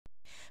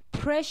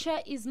Pressure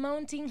is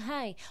mounting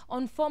high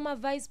on former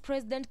Vice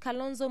President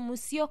Kalonzo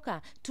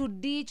Musyoka to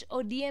ditch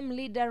ODM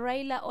leader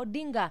Raila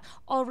Odinga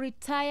or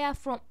retire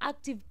from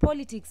active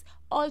politics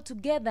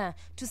altogether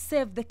to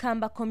save the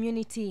Kamba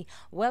community.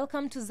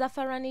 Welcome to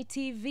Zafarani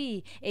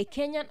TV, a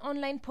Kenyan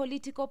online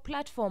political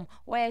platform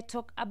where I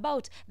talk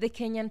about the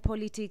Kenyan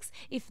politics.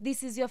 If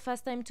this is your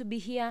first time to be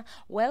here,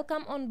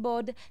 welcome on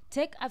board.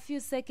 Take a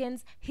few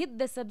seconds, hit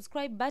the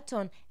subscribe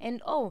button,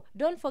 and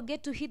don't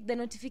forget to hit the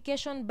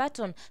notification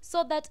button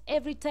so that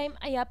every time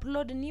I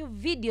upload new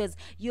videos,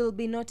 you'll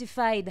be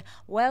notified.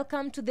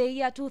 Welcome to the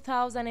year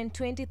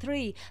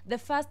 2023, the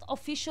first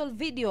official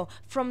video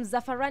from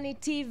Zafarani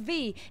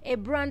TV,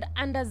 a brand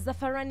under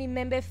Zafarani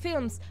Member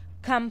Films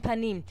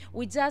company.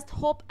 We just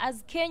hope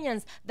as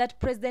Kenyans that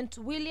President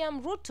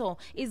William Ruto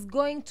is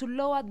going to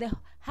lower the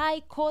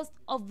high cost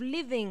of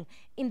living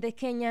in the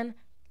Kenyan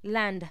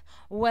land.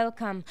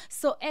 Welcome.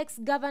 So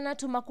ex-governor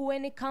to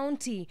Makueni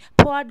County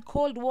poured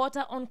cold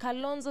water on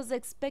Kalonzo's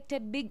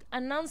expected big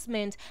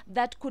announcement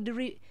that could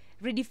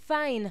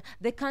redefine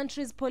the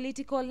country's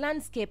political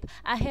landscape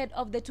ahead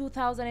of the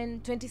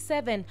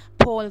 2027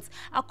 polls.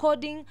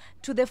 According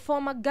to the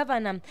former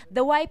governor,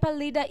 the Wiper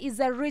leader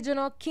is a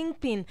regional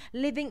kingpin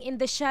living in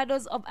the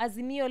shadows of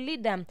Azimio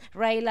leader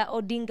Raila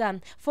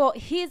Odinga. For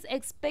his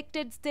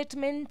expected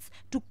statements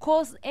to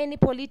cause any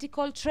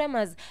political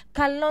tremors,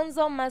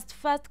 Kalonzo must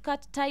first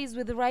cut ties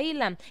with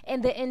Raila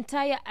and the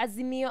entire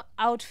Azimio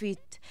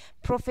outfit.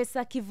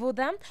 Professor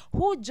Kivutha,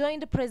 who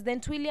joined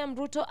President William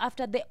Ruto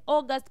after the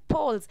August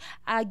polls,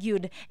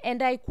 argued,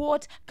 and I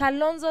quote,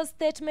 Kalonzo's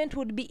statement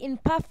would be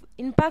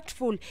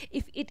impactful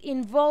if it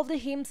involved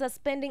him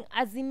suspending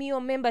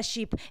Azimio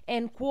membership,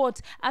 end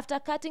quote. After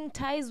cutting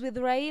ties with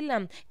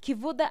Raila,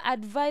 Kivutha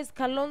advised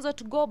Kalonzo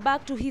to go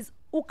back to his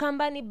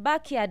Ukambani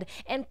backyard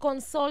and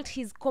consult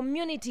his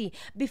community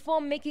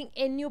before making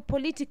a new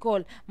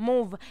political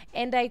move.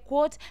 And I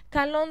quote,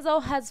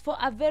 Kalonzo has for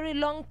a very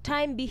long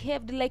time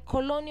behaved like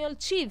colonial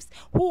chiefs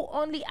who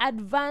only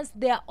advance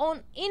their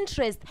own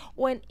interest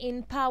when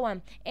in power,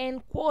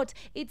 end quote.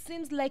 It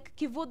seems like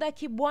Kivutha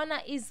Kibwana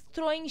is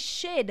throwing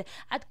shade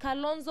at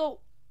Kalonzo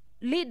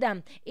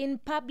leader in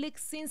public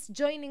since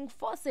joining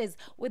forces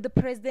with the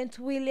President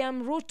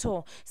William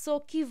Ruto.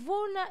 So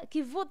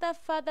Kivutha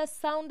further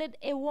sounded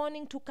a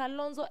warning to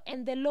Kalonzo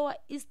and the lower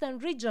eastern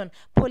region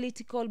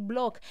political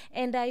bloc,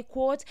 and I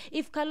quote,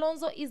 if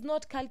Kalonzo is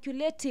not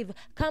calculative,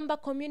 Kamba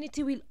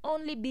community will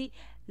only be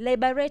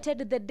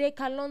liberated the day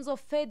Kalonzo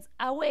fades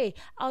away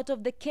out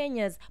of the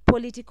Kenya's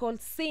political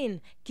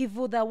scene,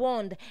 Kivutha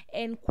warned,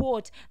 end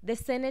quote. The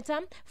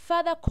senator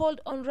further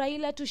called on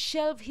Raila to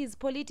shelve his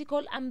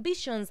political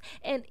ambitions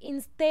and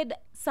instead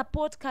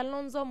support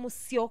Kalonzo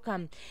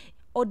Musyoka.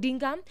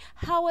 Odinga,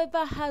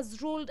 however,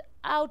 has ruled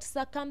out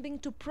succumbing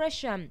to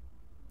pressure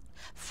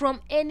from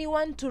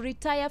anyone to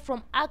retire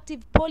from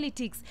active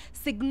politics,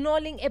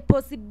 signaling a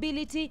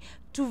possibility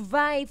to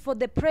vie for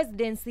the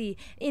presidency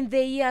in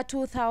the year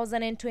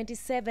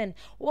 2027.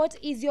 What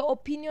is your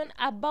opinion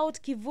about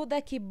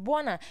Kivutha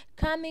Kibwana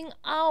coming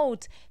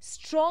out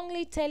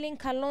strongly telling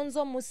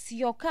Kalonzo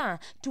Musyoka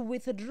to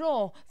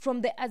withdraw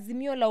from the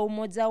Azimio la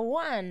Umoja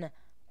One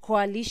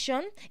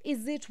coalition?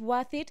 Is it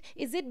worth it?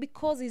 Is it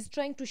because he's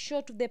trying to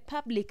show to the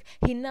public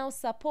he now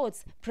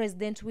supports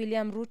President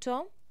William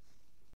Ruto?